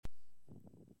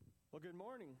Well, good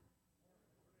morning.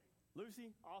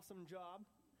 Lucy, awesome job.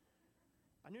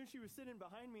 I knew she was sitting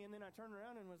behind me, and then I turned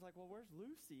around and was like, well, where's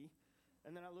Lucy?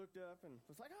 And then I looked up and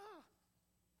was like,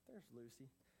 there's Lucy.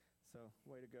 So,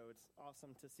 way to go. It's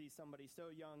awesome to see somebody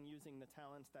so young using the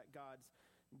talents that God's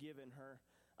given her.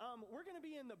 We're going to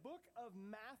be in the book of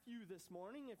Matthew this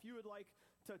morning. If you would like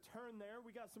to turn there,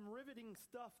 we got some riveting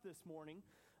stuff this morning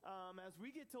as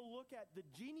we get to look at the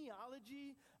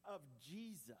genealogy of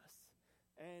Jesus.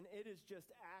 And it is just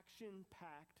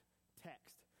action-packed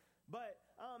text. But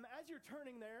as you're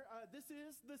turning there, this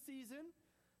is the season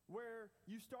where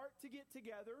you start to get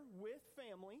together with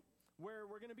family, where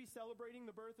we're going to be celebrating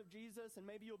the birth of Jesus, and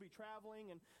maybe you'll be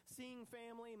traveling and seeing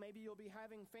family, maybe you'll be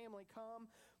having family come.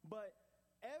 But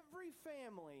every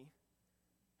family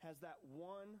has that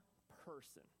one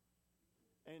person.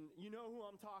 And you know who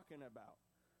I'm talking about.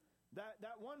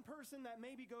 That one person that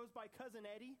maybe goes by Cousin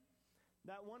Eddie.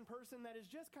 That one person that is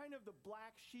just kind of the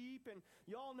black sheep. And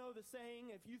you all know the saying,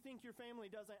 if you think your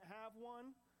family doesn't have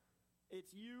one,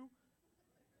 it's you.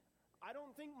 I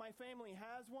don't think my family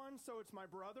has one, so it's my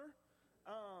brother.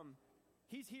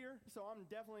 He's here, so I'm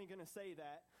definitely going to say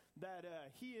that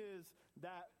he is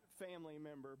that family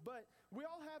member. But we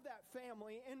all have that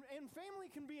family, and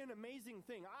family can be an amazing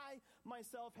thing. I,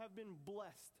 myself, have been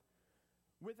blessed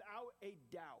without a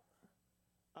doubt,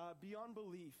 beyond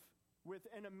belief, with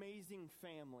an amazing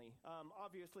family.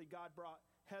 Obviously, God brought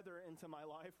Heather into my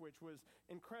life, which was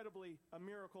incredibly a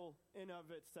miracle in of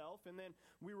itself. And then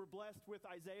we were blessed with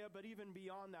Isaiah, but even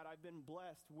beyond that, I've been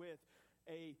blessed with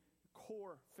a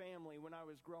core family when I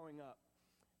was growing up.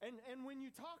 And when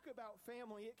you talk about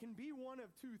family, it can be one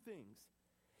of two things.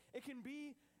 It can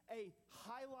be a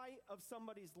highlight of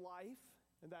somebody's life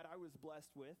that I was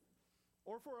blessed with,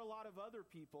 or for a lot of other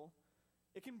people,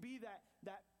 it can be that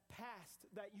past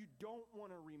that you don't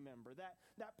want to remember,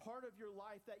 that part of your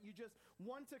life that you just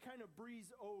want to kind of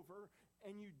breeze over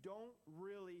and you don't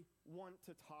really want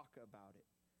to talk about it.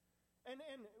 And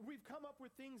we've come up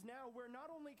with things now where not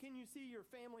only can you see your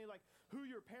family, like who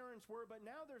your parents were, but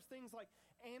now there's things like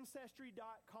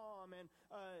Ancestry.com, and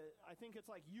I think it's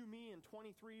like You, Me, and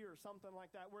 23 or something like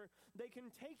that, where they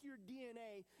can take your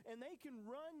DNA and they can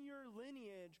run your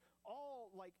lineage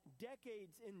all like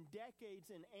decades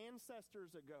and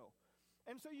ancestors ago.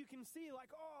 And so you can see like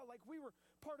we were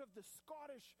part of the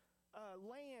Scottish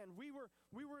land. We were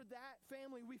that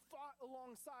family. We fought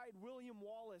alongside William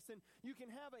Wallace, and you can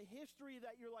have a history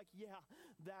that you're like, yeah,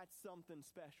 that's something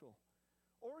special.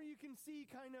 Or you can see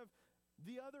kind of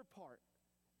the other part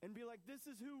and be like, this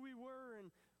is who we were, and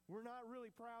we're not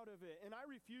really proud of it. And I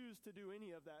refuse to do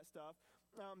any of that stuff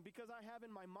because I have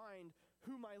in my mind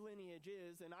who my lineage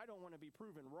is, and I don't want to be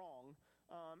proven wrong.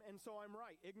 And so I'm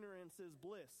right. Ignorance is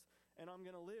bliss, and I'm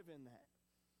going to live in that.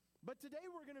 But today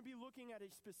we're going to be looking at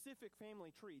a specific family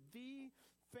tree, the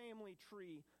family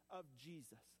tree of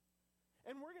Jesus.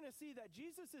 And we're going to see that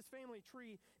Jesus' family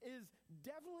tree is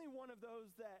definitely one of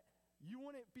those that you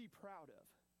wouldn't be proud of.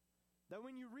 That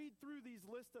when you read through these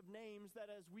list of names, that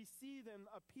as we see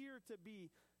them appear to be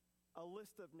a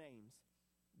list of names,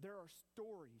 there are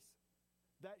stories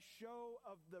that show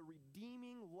of the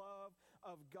redeeming love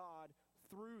of God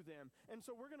through them. And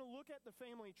so we're going to look at the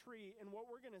family tree, and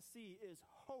what we're going to see is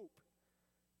hope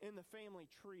in the family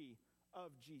tree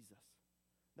of Jesus.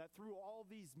 That through all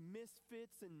these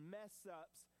misfits and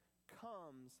mess-ups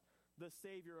comes the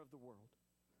Savior of the world.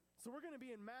 So we're going to be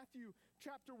in Matthew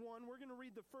chapter 1. We're going to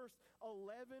read the first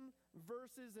 11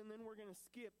 verses, and then we're going to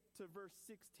skip to verse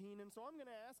 16. And so I'm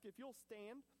going to ask if you'll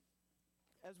stand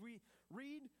as we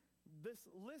read this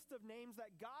list of names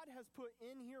that God has put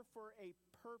in here for a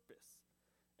purpose.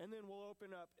 And then we'll open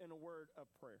up in a word of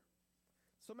prayer.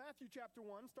 So Matthew chapter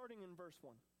 1, starting in verse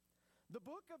 1. The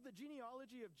book of the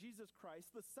genealogy of Jesus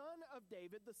Christ, the son of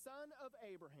David, the son of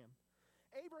Abraham.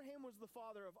 Abraham was the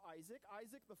father of Isaac,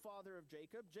 Isaac the father of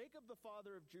Jacob, Jacob the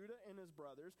father of Judah and his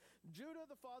brothers, Judah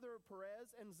the father of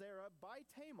Perez and Zerah by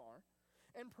Tamar,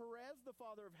 and Perez the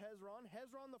father of Hezron,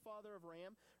 Hezron the father of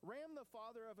Ram, Ram the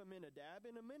father of Amminadab,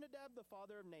 and Amminadab the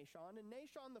father of Nahshon, and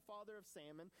Nahshon the father of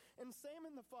Salmon, and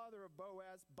Salmon the father of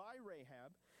Boaz by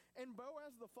Rahab, and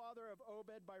Boaz the father of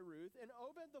Obed by Ruth, and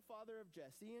Obed the father of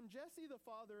Jesse, and Jesse the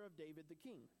father of David the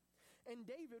king. And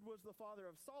David was the father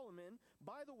of Solomon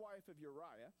by the wife of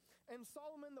Uriah, and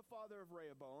Solomon the father of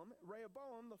Rehoboam,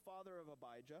 Rehoboam the father of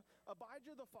Abijah,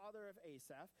 Abijah the father of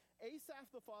Asaph, Asaph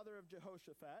the father of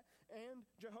Jehoshaphat, and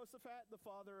Jehoshaphat Jehoshaphat the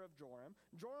father of Joram,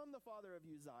 Joram the father of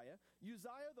Uzziah,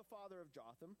 Uzziah the father of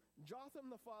Jotham, Jotham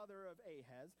the father of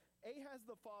Ahaz, Ahaz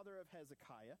the father of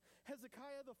Hezekiah,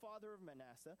 Hezekiah the father of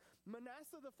Manasseh,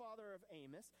 Manasseh the father of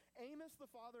Amos, Amos the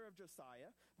father of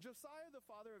Josiah, Josiah the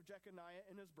father of Jeconiah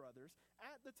and his brothers,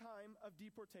 at the time of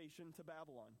deportation to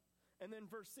Babylon. And then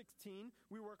verse 16,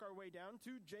 we work our way down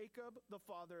to Jacob the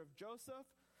father of Joseph,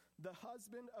 the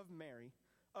husband of Mary,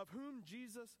 of whom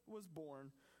Jesus was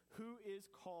born, who is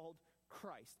called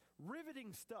Christ.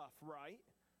 Riveting stuff, right?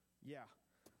 Yeah.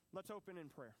 Let's open in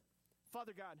prayer.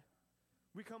 Father God,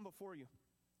 we come before you.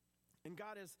 And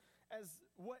God, as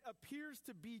what appears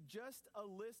to be just a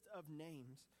list of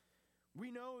names, we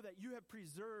know that you have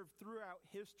preserved throughout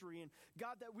history, and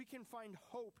God, that we can find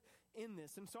hope in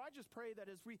this. And so I just pray that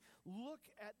as we look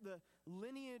at the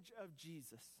lineage of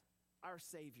Jesus, our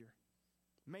Savior,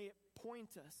 may it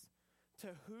point us to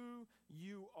who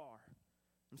you are.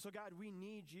 And so, God, we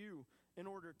need you in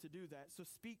order to do that. So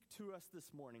speak to us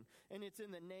this morning. And it's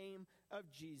in the name of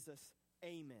Jesus.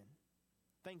 Amen.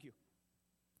 Thank you.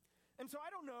 And so I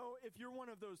don't know if you're one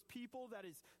of those people that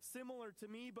is similar to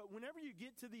me, but whenever you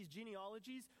get to these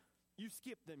genealogies, you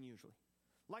skip them usually.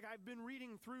 Like I've been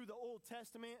reading through the Old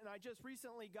Testament, and I just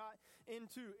recently got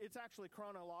into, it's actually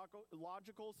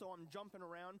chronological, so I'm jumping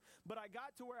around, but I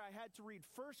got to where I had to read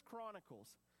First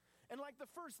Chronicles. And like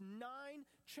the first 9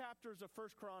 chapters of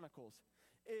First Chronicles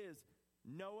is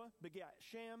Noah begat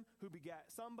Shem, who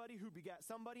begat somebody,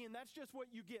 and that's just what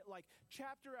you get, like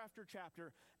chapter after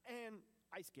chapter, and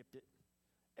I skipped it.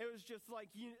 It was just like,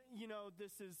 you know,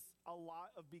 this is a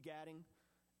lot of begatting,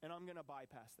 and I'm going to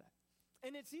bypass that.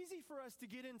 And it's easy for us to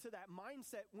get into that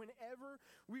mindset whenever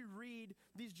we read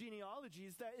these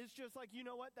genealogies, that it's just like, you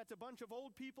know what, that's a bunch of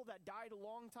old people that died a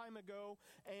long time ago,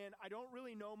 and I don't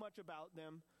really know much about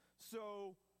them,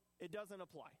 so it doesn't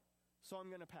apply. So I'm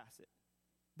going to pass it.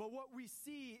 But what we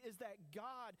see is that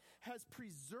God has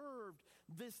preserved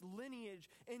this lineage,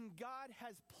 and God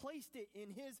has placed it in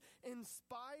his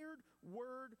inspired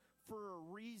word for a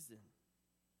reason.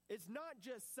 It's not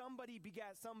just somebody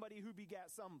begat somebody who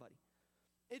begat somebody.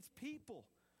 It's people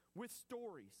with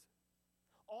stories,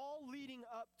 all leading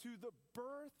up to the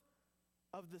birth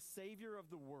of the Savior of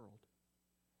the world.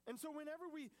 And so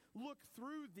whenever we look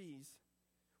through these,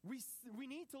 we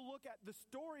need to look at the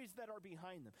stories that are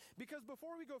behind them. Because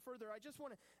before we go further, I just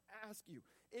want to ask you,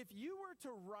 if you were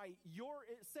to write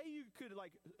say you could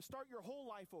like start your whole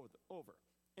life over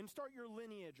and start your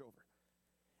lineage over,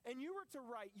 and you were to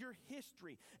write your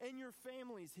history and your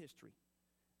family's history,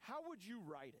 how would you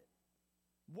write it?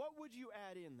 What would you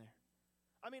add in there?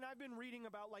 I mean, I've been reading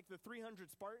about like the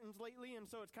 300 Spartans lately, and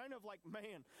so it's kind of like,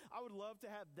 man, I would love to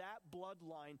have that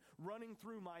bloodline running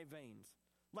through my veins.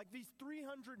 Like these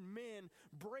 300 men,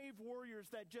 brave warriors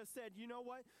that just said, you know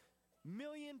what?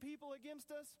 1,000,000 people against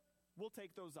us, we'll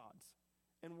take those odds.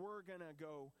 And we're going to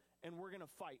go and we're going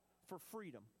to fight for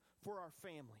freedom, for our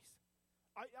families.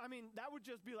 I mean, that would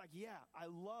just be like, yeah, I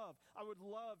would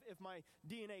love if my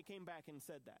DNA came back and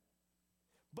said that.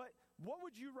 But what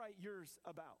would you write yours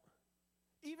about?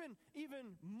 Even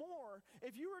more,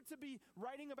 if you were to be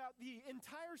writing about the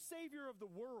entire Savior of the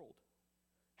world,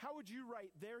 how would you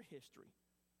write their history?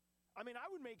 I mean,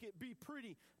 I would make it be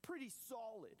pretty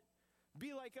solid.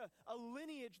 Be like a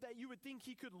lineage that you would think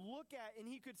he could look at and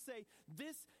he could say,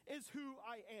 this is who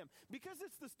I am. Because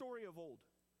it's the story of old.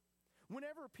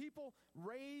 Whenever people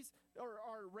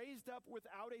are raised up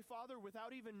without a father,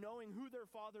 without even knowing who their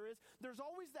father is, there's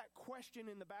always that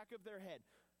question in the back of their head,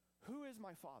 who is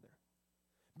my father?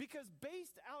 Because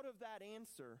based out of that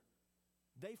answer,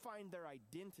 they find their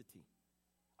identity.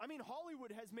 I mean,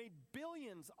 Hollywood has made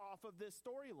billions off of this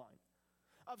storyline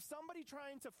of somebody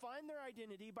trying to find their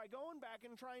identity by going back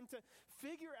and trying to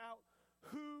figure out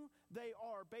who they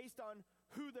are based on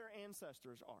who their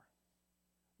ancestors are.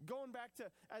 Going back to,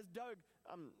 as Doug,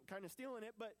 I'm kind of stealing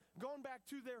it, but going back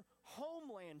to their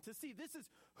homeland to see this is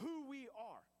who we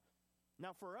are.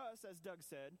 Now for us, as Doug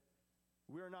said,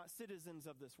 we are not citizens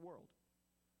of this world.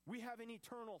 We have an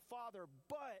eternal Father,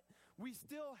 but we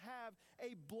still have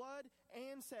a blood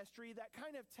ancestry that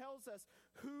kind of tells us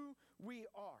who we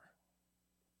are.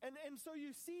 And so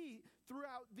you see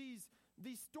throughout these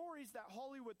stories that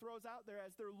Hollywood throws out there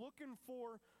as they're looking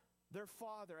for their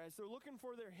father, as they're looking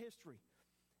for their history.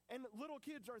 And little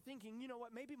kids are thinking, you know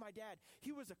what, maybe my dad,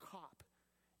 he was a cop.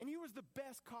 And he was the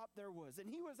best cop there was. And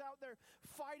he was out there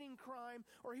fighting crime,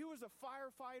 or he was a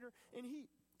firefighter, and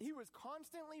he was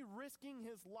constantly risking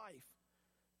his life.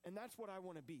 And that's what I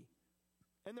want to be.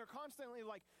 And they're constantly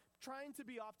like trying to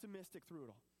be optimistic through it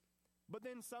all. But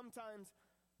then sometimes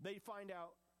they find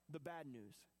out the bad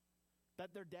news.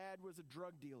 That their dad was a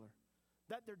drug dealer.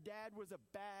 that their dad was a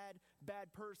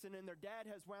bad person, and their dad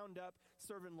has wound up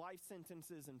serving life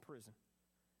sentences in prison.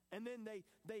 And then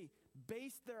they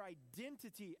base their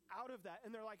identity out of that,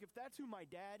 and they're like, if that's who my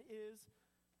dad is,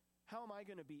 how am I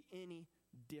going to be any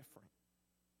different?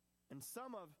 And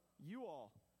some of you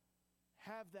all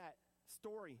have that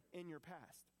story in your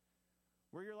past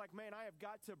where you're like, man, I have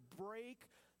got to break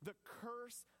the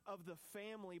curse of the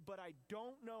family, but I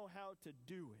don't know how to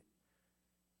do it.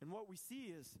 And what we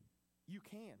see is you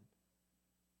can.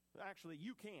 Actually,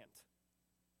 you can't.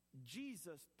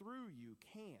 Jesus through you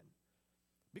can.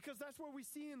 Because that's what we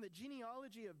see in the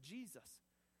genealogy of Jesus,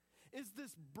 is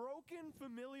this broken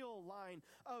familial line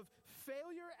of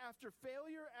failure after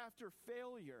failure after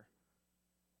failure.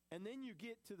 And then you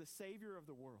get to the Savior of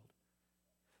the world.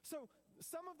 So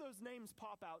some of those names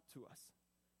pop out to us.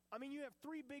 I mean, you have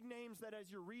three big names that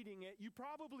as you're reading it, you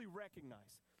probably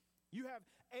recognize. You have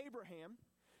Abraham,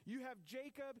 you have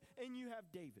Jacob, and you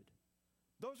have David.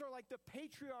 Those are like the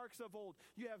patriarchs of old.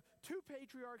 You have two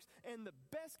patriarchs and the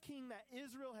best king that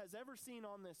Israel has ever seen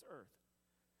on this earth.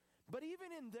 But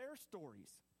even in their stories,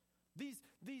 these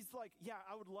like, yeah,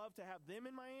 I would love to have them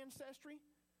in my ancestry.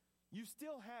 You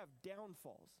still have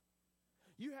downfalls.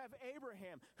 You have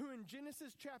Abraham, who in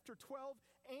Genesis chapter 12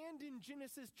 and in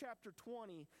Genesis chapter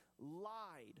 20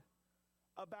 lied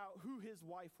about who his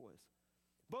wife was.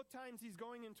 Both times he's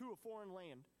going into a foreign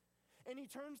land. And he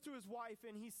turns to his wife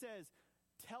and he says,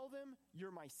 tell them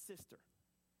you're my sister.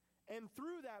 And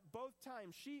through that, both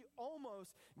times, she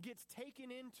almost gets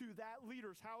taken into that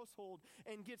leader's household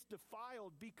and gets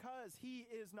defiled because he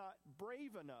is not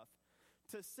brave enough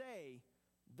to say,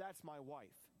 that's my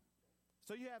wife.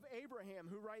 So you have Abraham,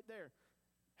 who right there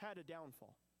had a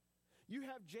downfall. You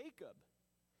have Jacob.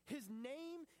 His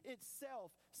name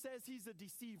itself says he's a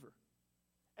deceiver.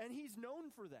 And he's known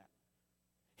for that.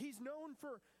 He's known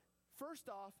for, first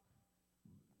off,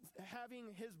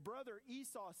 having his brother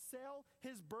Esau sell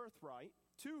his birthright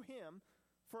to him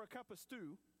for a cup of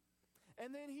stew.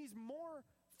 And then he's more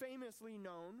famously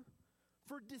known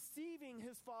for deceiving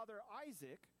his father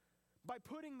Isaac by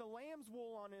putting the lamb's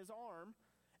wool on his arm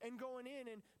and going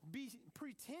in and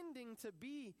pretending to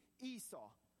be Esau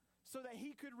so that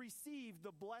he could receive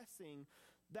the blessing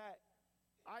that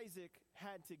Isaac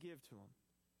had to give to him.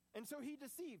 And so he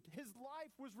deceived. His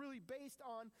life was really based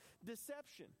on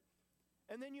deception.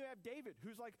 And then you have David,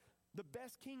 who's like the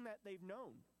best king that they've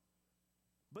known.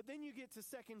 But then you get to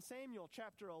 2 Samuel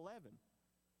chapter 11,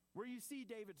 where you see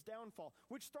David's downfall,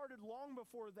 which started long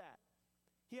before that.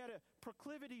 He had a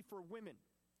proclivity for women.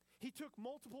 He took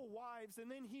multiple wives,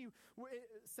 and then 2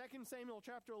 Samuel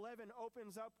chapter 11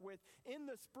 opens up with, in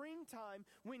the springtime,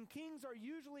 when kings are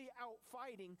usually out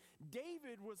fighting,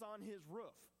 David was on his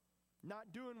roof,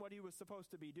 not doing what he was supposed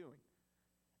to be doing.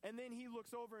 And then he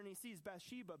looks over and he sees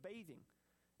Bathsheba bathing.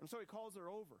 And so he calls her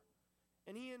over.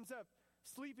 And he ends up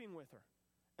sleeping with her.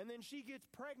 And then she gets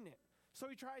pregnant. So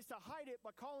he tries to hide it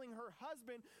by calling her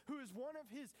husband, who is one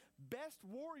of his best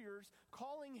warriors,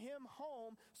 calling him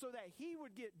home so that he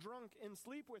would get drunk and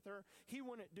sleep with her. He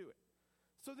wouldn't do it.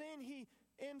 So then he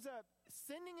ends up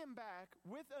sending him back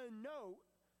with a note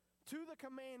to the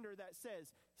commander that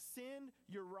says, send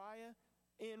Uriah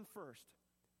in first.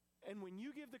 And when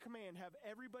you give the command, have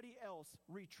everybody else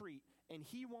retreat, and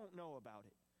he won't know about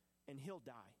it, and he'll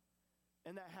die.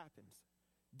 And that happens.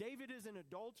 David is an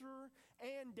adulterer,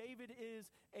 and David is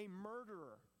a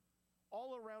murderer,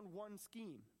 all around one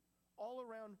scheme, all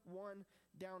around one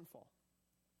downfall.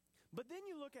 But then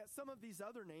you look at some of these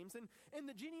other names, and in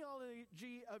the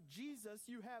genealogy of Jesus,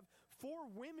 you have 4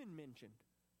 women mentioned,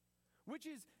 which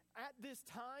is, at this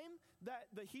time that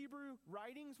the Hebrew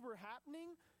writings were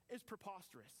happening, is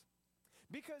preposterous.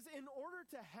 Because in order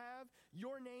to have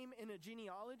your name in a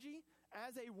genealogy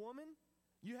as a woman,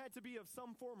 you had to be of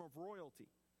some form of royalty.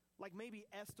 Like maybe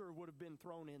Esther would have been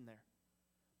thrown in there.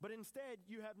 But instead,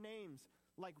 you have names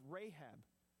like Rahab.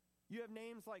 You have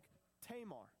names like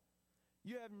Tamar.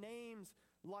 You have names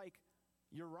like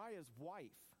Uriah's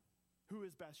wife, who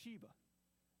is Bathsheba.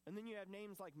 And then you have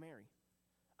names like Mary.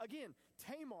 Again,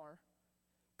 Tamar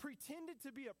pretended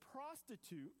to be a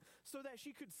prostitute so that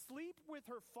she could sleep with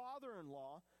her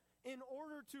father-in-law in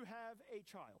order to have a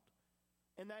child.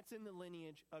 And that's in the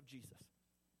lineage of Jesus.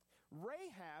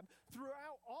 Rahab,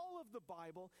 throughout all of the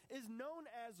Bible, is known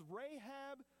as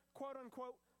Rahab, quote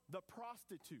unquote, the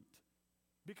prostitute,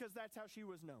 because that's how she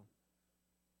was known.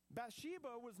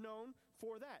 Bathsheba was known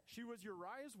for that. She was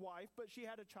Uriah's wife, but she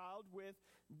had a child with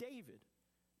David.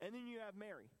 And then you have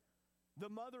Mary, the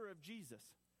mother of Jesus,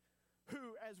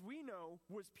 who, as we know,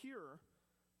 was pure,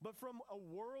 But from a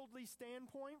worldly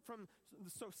standpoint, from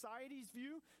the society's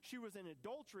view, she was an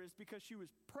adulteress because she was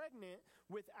pregnant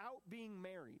without being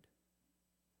married.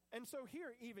 And so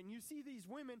here even, you see these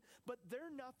women, but they're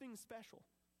nothing special.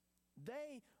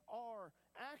 They are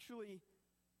actually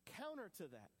counter to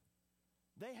that.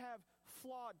 They have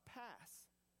flawed past.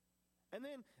 And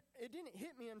then it didn't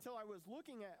hit me until I was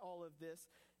looking at all of this.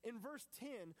 In verse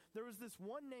 10, there was this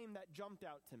one name that jumped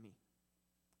out to me.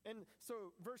 And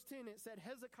so verse 10, it said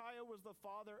Hezekiah was the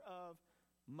father of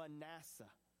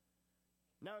Manasseh.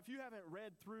 Now, if you haven't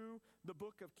read through the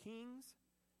book of Kings,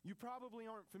 you probably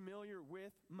aren't familiar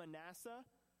with Manasseh,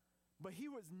 but he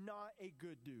was not a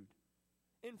good dude.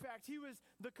 In fact, he was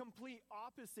the complete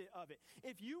opposite of it.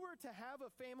 If you were to have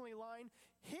a family line,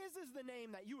 his is the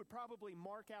name that you would probably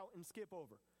mark out and skip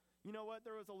over. You know what?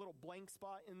 There was a little blank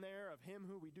spot in there of him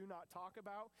who we do not talk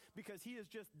about because he is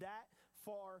just that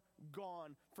far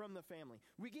gone from the family.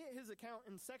 We get his account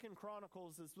in 2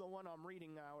 Chronicles, is the one I'm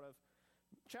reading out of,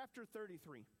 chapter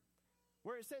 33,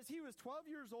 where it says he was 12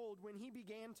 years old when he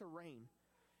began to reign,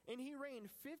 and he reigned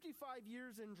 55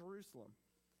 years in Jerusalem.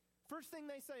 First thing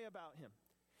they say about him,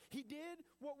 he did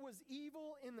what was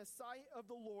evil in the sight of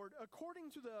the Lord,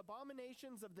 according to the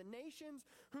abominations of the nations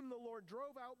whom the Lord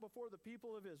drove out before the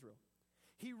people of Israel.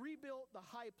 He rebuilt the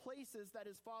high places that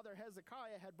his father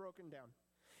Hezekiah had broken down.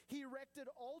 He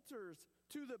erected altars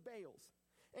to the Baals,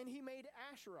 and he made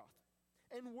Asheroth,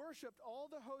 and worshipped all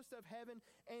the host of heaven,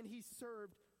 and he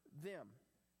served them.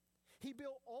 He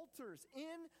built altars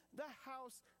in the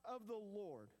house of the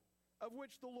Lord, of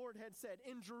which the Lord had said,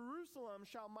 in Jerusalem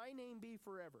shall my name be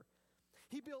forever.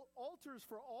 He built altars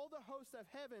for all the hosts of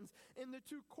heavens in the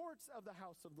two courts of the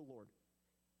house of the Lord.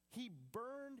 He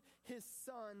burned his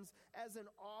sons as an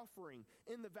offering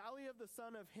in the valley of the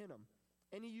son of Hinnom.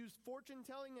 And he used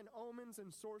fortune-telling and omens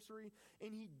and sorcery,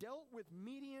 and he dealt with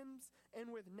mediums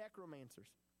and with necromancers.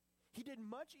 He did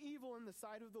much evil in the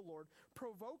sight of the Lord,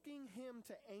 provoking him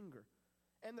to anger.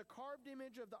 And the carved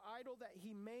image of the idol that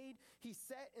he made, he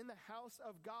set in the house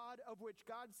of God, of which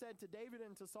God said to David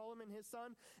and to Solomon his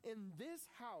son, in this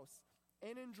house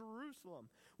and in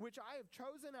Jerusalem, which I have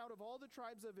chosen out of all the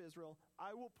tribes of Israel,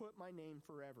 I will put my name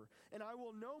forever. And I will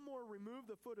no more remove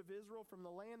the foot of Israel from the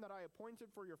land that I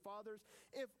appointed for your fathers,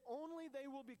 if only they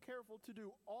will be careful to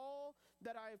do all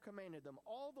that I have commanded them,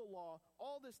 all the law,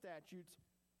 all the statutes,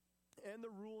 and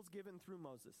the rules given through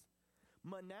Moses.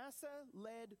 Manasseh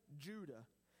led Judah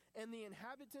and the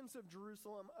inhabitants of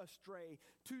Jerusalem astray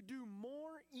to do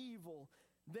more evil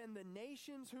than the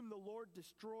nations whom the Lord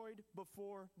destroyed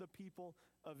before the people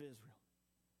of Israel.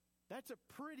 That's a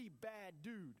pretty bad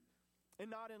dude.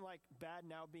 And not in like bad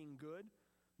now being good,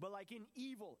 but like in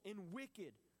evil, in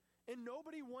wicked. And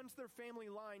nobody wants their family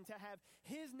line to have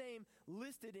his name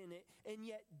listed in it, and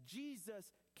yet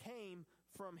Jesus came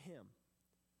from him.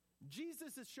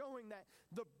 Jesus is showing that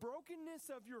the brokenness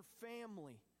of your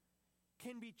family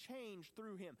can be changed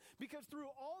through him. Because through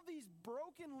all these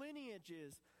broken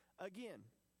lineages, again,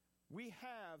 we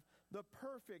have the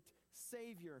perfect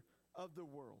Savior of the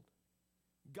world.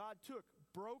 God took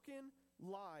broken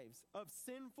lives of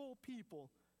sinful people,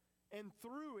 and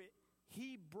through it,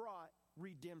 he brought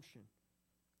redemption.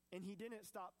 And he didn't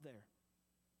stop there.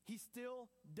 He still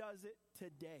does it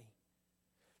today.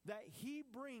 That he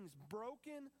brings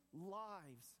broken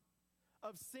lives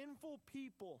of sinful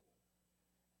people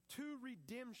to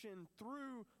redemption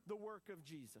through the work of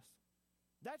Jesus.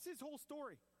 That's his whole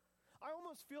story. I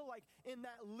almost feel like in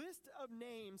that list of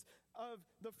names of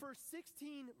the first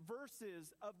 16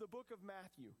 verses of the book of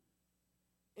Matthew,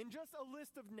 in just a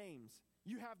list of names,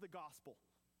 you have the gospel.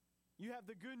 You have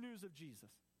the good news of Jesus.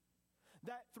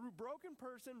 That through broken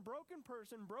person,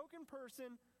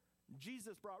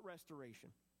 Jesus brought restoration.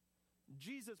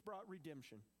 Jesus brought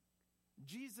redemption.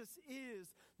 Jesus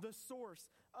is the source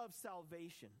of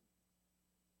salvation.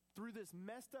 Through this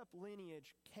messed up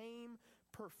lineage came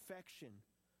perfection,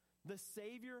 the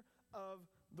Savior of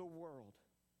the world.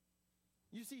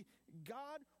 You see,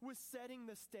 God was setting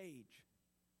the stage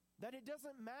that it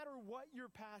doesn't matter what your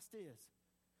past is.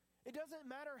 It doesn't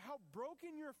matter how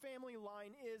broken your family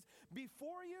line is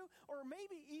before you, or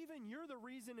maybe even you're the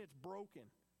reason it's broken.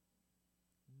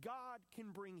 God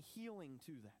can bring healing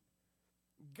to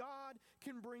that. God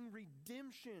can bring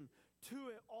redemption to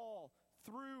it all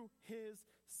through his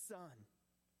Son.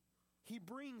 He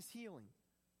brings healing.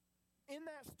 In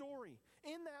that story,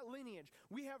 in that lineage,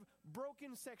 we have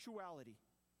broken sexuality,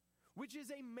 which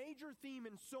is a major theme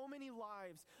in so many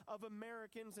lives of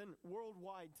Americans and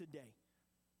worldwide today.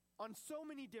 On so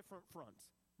many different fronts,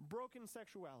 broken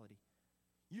sexuality.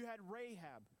 You had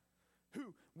Rahab,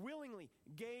 who willingly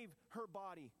gave her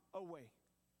body away.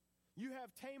 You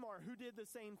have Tamar, who did the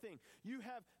same thing. You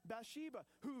have Bathsheba,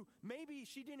 who maybe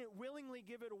she didn't willingly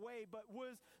give it away, but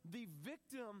was the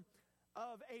victim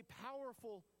of a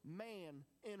powerful man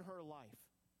in her life.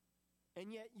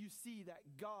 And yet you see that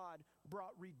God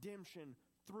brought redemption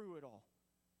through it all.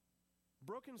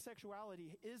 Broken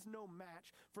sexuality is no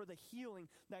match for the healing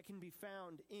that can be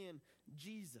found in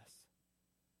Jesus.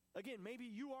 Again, maybe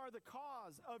you are the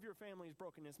cause of your family's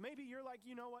brokenness. Maybe you're like,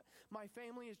 you know what? My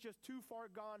family is just too far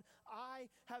gone. I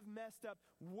have messed up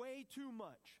way too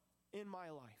much in my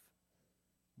life.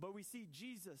 But we see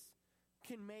Jesus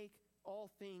can make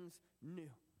all things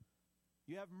new.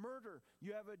 You have murder.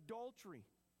 You have adultery.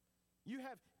 You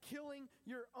have killing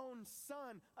your own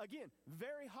son. Again,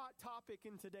 very hot topic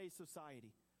in today's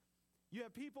society. You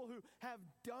have people who have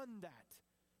done that.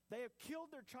 They have killed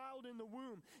their child in the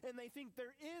womb, and they think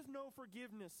there is no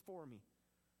forgiveness for me.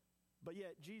 But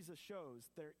yet Jesus shows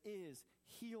there is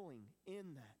healing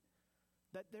in that.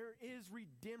 That there is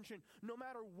redemption. No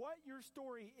matter what your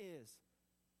story is,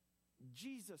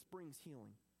 Jesus brings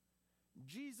healing.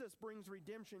 Jesus brings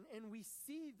redemption, and we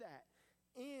see that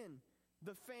in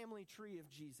the family tree of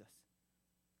Jesus.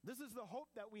 This is the hope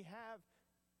that we have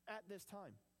at this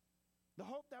time. The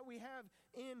hope that we have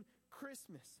in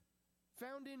Christmas,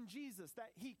 found in Jesus, that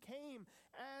he came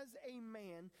as a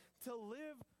man to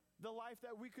live the life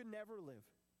that we could never live,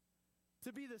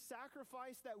 to be the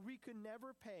sacrifice that we could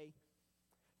never pay,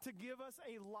 to give us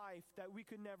a life that we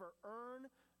could never earn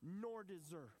nor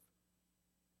deserve.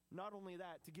 Not only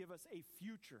that, to give us a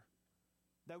future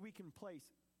that we can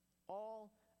place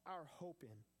all our hope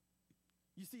in.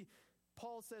 You see,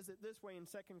 Paul says it this way in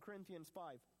 2 Corinthians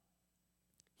 5.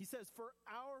 He says, for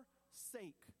our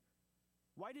sake.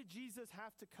 Why did Jesus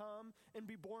have to come and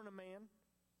be born a man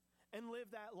and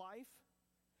live that life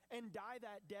and die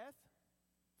that death?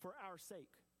 For our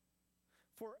sake.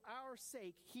 For our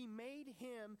sake, he made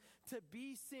him to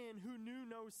be sin who knew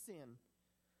no sin,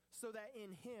 so that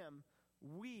in him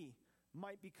we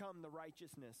might become the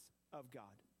righteousness of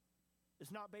God.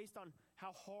 It's not based on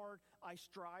how hard I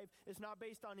strive. It's not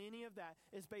based on any of that.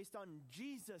 It's based on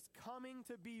Jesus coming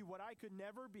to be what I could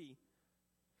never be.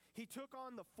 He took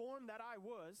on the form that I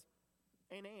was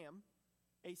and am,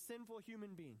 a sinful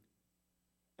human being.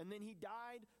 And then he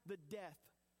died the death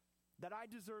that I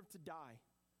deserved to die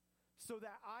so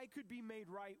that I could be made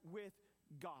right with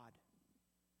God.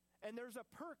 And there's a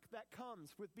perk that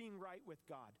comes with being right with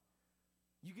God.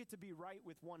 You get to be right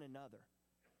with one another.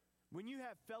 When you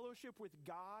have fellowship with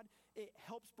God, it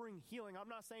helps bring healing. I'm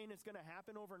not saying it's going to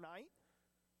happen overnight,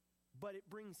 but it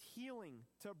brings healing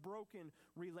to broken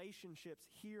relationships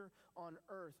here on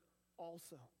earth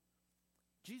also.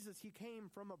 Jesus, he came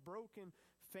from a broken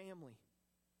family,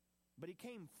 but he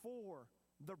came for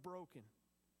the broken.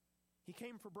 He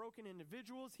came for broken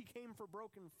individuals. He came for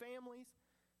broken families.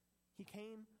 He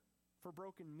came for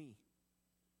broken me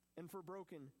and for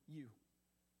broken you.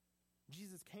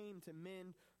 Jesus came to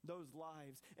mend those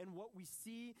lives. And what we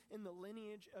see in the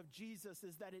lineage of Jesus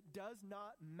is that it does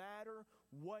not matter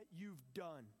what you've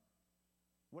done.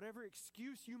 Whatever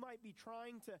excuse you might be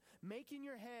trying to make in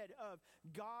your head of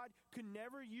God could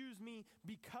never use me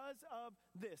because of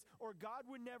this, or God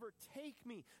would never take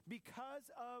me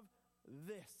because of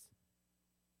this.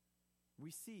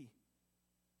 We see,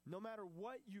 no matter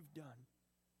what you've done,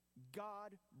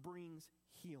 God brings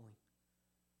healing.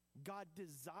 God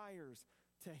desires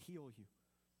to heal you.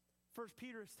 1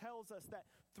 Peter tells us that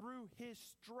through his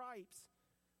stripes,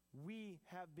 we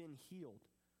have been healed.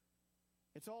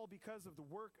 It's all because of the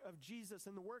work of Jesus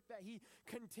and the work that he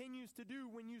continues to do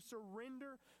when you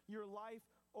surrender your life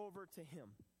over to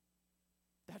him.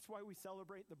 That's why we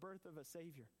celebrate the birth of a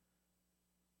Savior.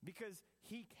 Because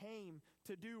he came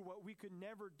to do what we could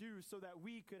never do so that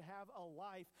we could have a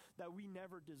life that we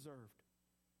never deserved.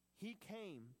 He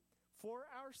came for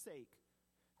our sake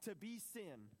to be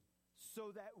sin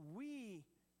so that we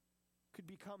could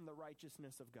become the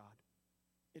righteousness of God.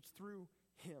 It's through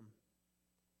him.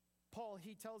 Paul,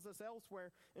 he tells us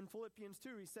elsewhere in Philippians 2,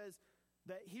 he says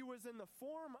that he was in the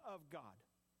form of God.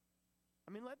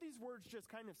 I mean, let these words just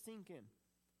kind of sink in.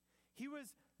 He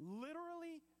was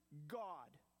literally God.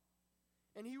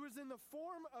 And he was in the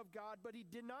form of God, but he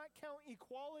did not count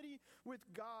equality with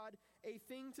God a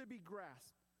thing to be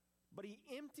grasped. But he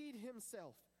emptied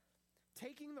himself,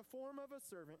 taking the form of a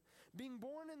servant, being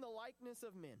born in the likeness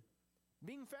of men,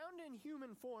 being found in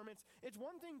human form. It's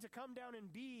one thing to come down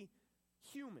and be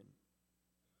human.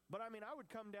 But I mean, I would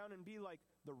come down and be like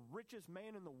the richest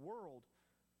man in the world,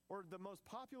 or the most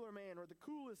popular man, or the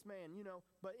coolest man, you know.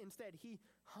 But instead, he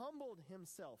humbled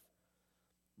himself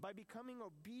by becoming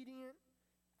obedient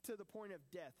to the point of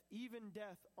death, even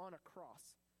death on a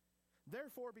cross.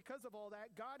 Therefore, because of all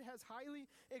that, God has highly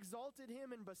exalted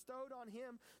him and bestowed on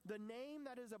him the name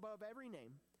that is above every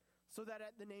name, so that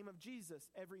at the name of Jesus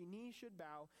every knee should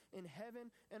bow in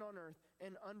heaven and on earth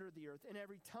and under the earth, and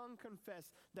every tongue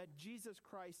confess that Jesus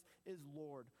Christ is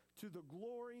Lord, to the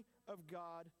glory of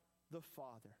God the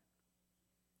Father.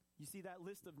 You see that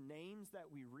list of names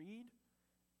that we read,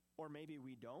 or maybe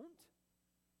we don't?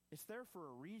 It's there for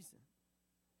a reason.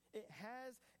 It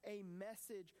has a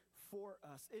message for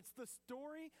us. It's the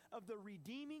story of the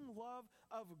redeeming love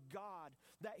of God,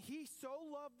 that he so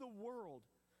loved the world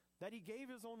that he gave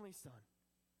his only Son,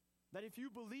 that if you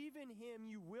believe in him,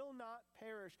 you will not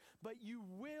perish, but you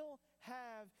will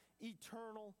have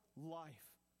eternal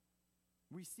life.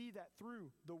 We see that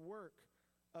through the work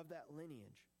of that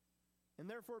lineage. And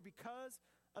therefore, because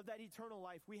of that eternal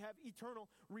life, we have eternal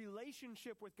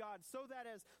relationship with God, so that,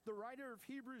 as the writer of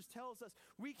Hebrews tells us,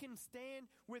 we can stand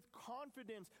with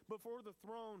confidence before the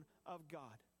throne of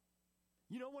God.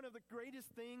 You know, one of the greatest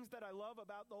things that I love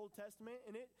about the Old Testament,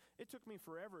 and it took me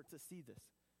forever to see this.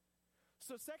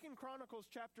 So 2 Chronicles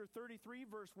chapter 33,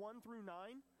 verse 1 through 9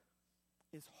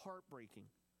 is heartbreaking.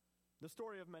 The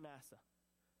story of Manasseh.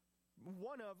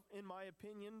 One of, in my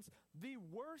opinions, the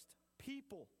worst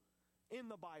people in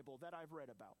the Bible that I've read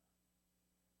about.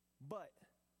 But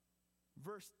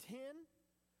verse 10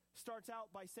 starts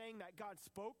out by saying that God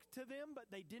spoke to them, but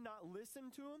they did not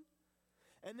listen to him.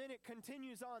 And then it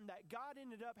continues on that God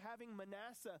ended up having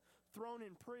Manasseh thrown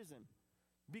in prison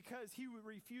because he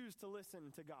refused to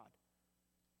listen to God.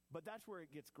 But that's where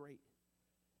it gets great.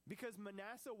 Because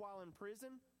Manasseh, while in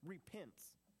prison,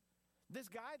 repents. This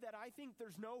guy that I think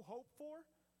there's no hope for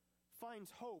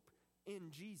finds hope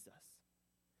in Jesus.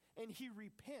 And he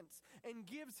repents and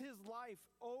gives his life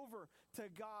over to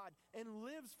God and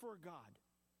lives for God.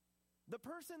 The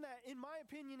person that, in my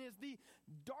opinion, is the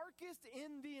darkest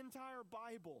in the entire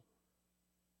Bible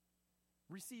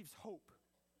receives hope,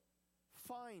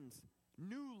 finds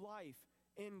new life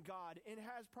in God, and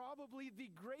has probably the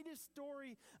greatest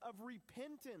story of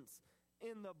repentance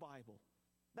in the Bible.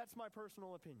 That's my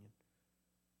personal opinion.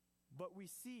 But we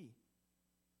see,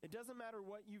 it doesn't matter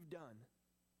what you've done,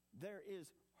 there is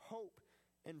hope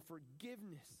and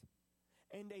forgiveness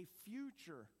and a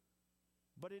future,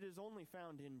 but it is only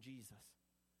found in Jesus.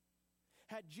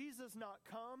 Had Jesus not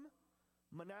come,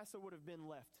 Manasseh would have been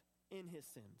left in his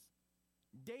sins.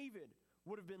 David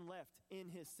would have been left in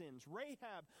his sins.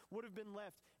 Rahab would have been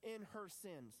left in her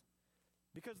sins.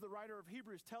 Because the writer of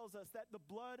Hebrews tells us that the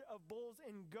blood of bulls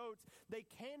and goats, they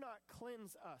cannot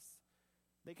cleanse us.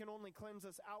 They can only cleanse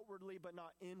us outwardly, but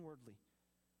not inwardly.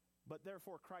 But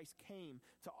therefore Christ came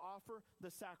to offer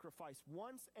the sacrifice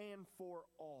once and for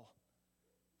all,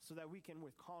 so that we can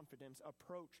with confidence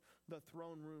approach the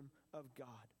throne room of God.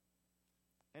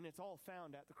 And it's all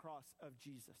found at the cross of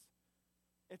Jesus.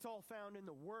 It's all found in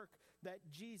the work that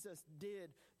Jesus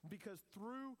did, because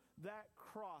through that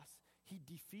cross, he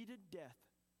defeated death,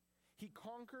 he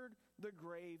conquered the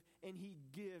grave, and he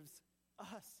gives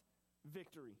us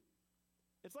victory.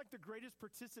 It's like the greatest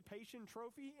participation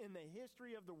trophy in the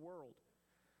history of the world.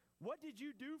 What did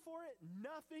you do for it?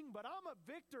 Nothing, but I'm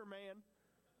a victor, man.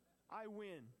 I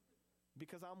win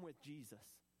because I'm with Jesus.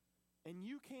 And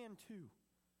you can too.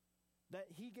 That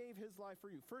he gave his life for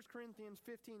you. 1 Corinthians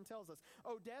 15 tells us,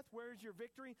 "O death, where is your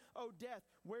victory? O death,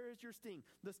 where is your sting?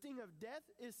 The sting of death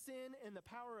is sin, and the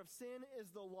power of sin is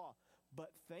the law.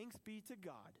 But thanks be to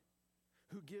God,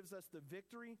 who gives us the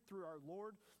victory through our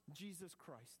Lord Jesus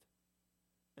Christ."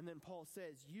 And then Paul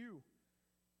says, you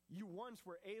once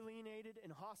were alienated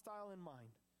and hostile in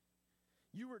mind.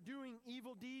 You were doing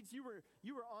evil deeds. You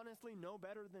were honestly no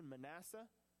better than Manasseh,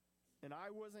 and I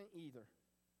wasn't either.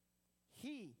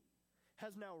 He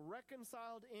has now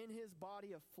reconciled in his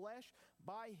body of flesh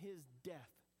by his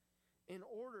death, in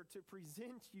order to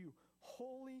present you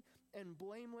holy and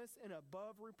blameless and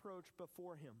above reproach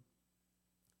before him.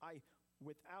 I,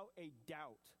 without a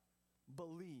doubt,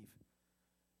 believe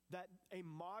that a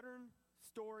modern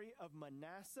story of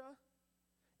Manasseh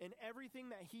and everything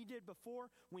that he did before,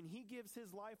 when he gives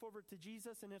his life over to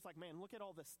Jesus, and it's like, man, look at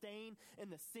all the stain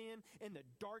and the sin and the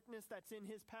darkness that's in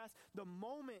his past. The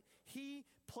moment he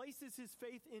places his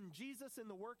faith in Jesus and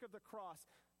the work of the cross,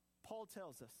 Paul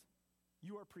tells us,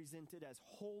 you are presented as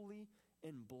holy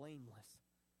and blameless.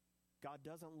 God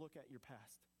doesn't look at your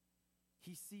past.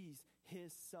 He sees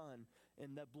his Son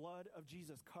and the blood of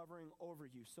Jesus covering over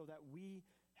you, so that we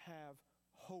have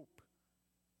hope.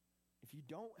 If you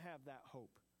don't have that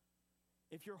hope,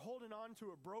 if you're holding on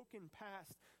to a broken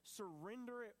past,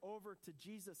 surrender it over to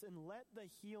Jesus and let the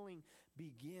healing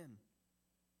begin.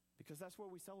 Because that's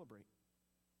what we celebrate.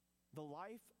 The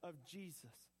life of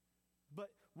Jesus. But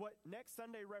what next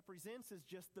Sunday represents is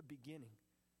just the beginning.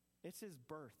 It's his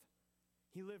birth.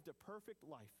 He lived a perfect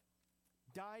life,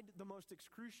 died the most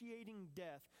excruciating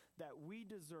death that we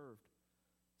deserved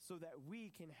so that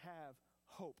we can have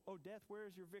hope. Oh, death, where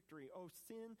is your victory? Oh,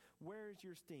 sin, where is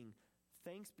your sting?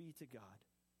 Thanks be to God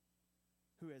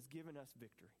who has given us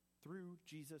victory through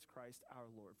Jesus Christ our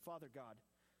Lord. Father God,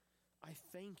 I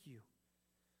thank you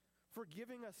for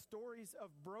giving us stories of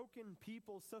broken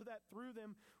people so that through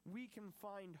them we can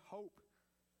find hope.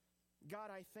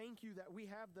 God, I thank you that we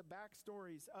have the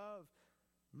backstories of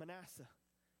Manasseh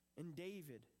and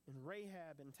David and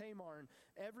Rahab and Tamar and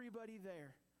everybody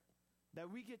there, that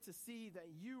we get to see that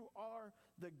you are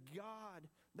the God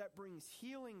that brings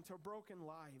healing to broken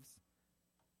lives,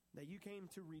 that you came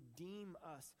to redeem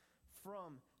us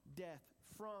from death,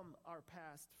 from our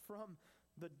past, from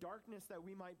the darkness that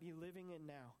we might be living in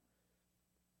now,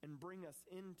 and bring us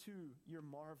into your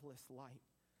marvelous light.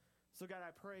 So God,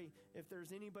 I pray if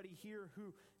there's anybody here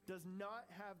who does not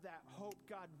have that hope,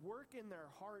 God, work in their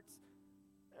hearts.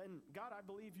 And God, I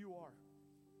believe you are.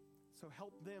 So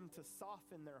help them to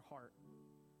soften their heart,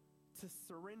 to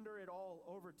surrender it all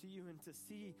over to you, and to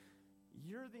see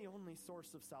you're the only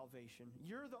source of salvation.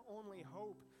 You're the only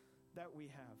hope that we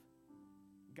have.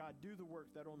 God, do the work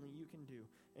that only you can do.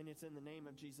 And it's in the name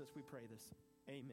of Jesus we pray this. Amen.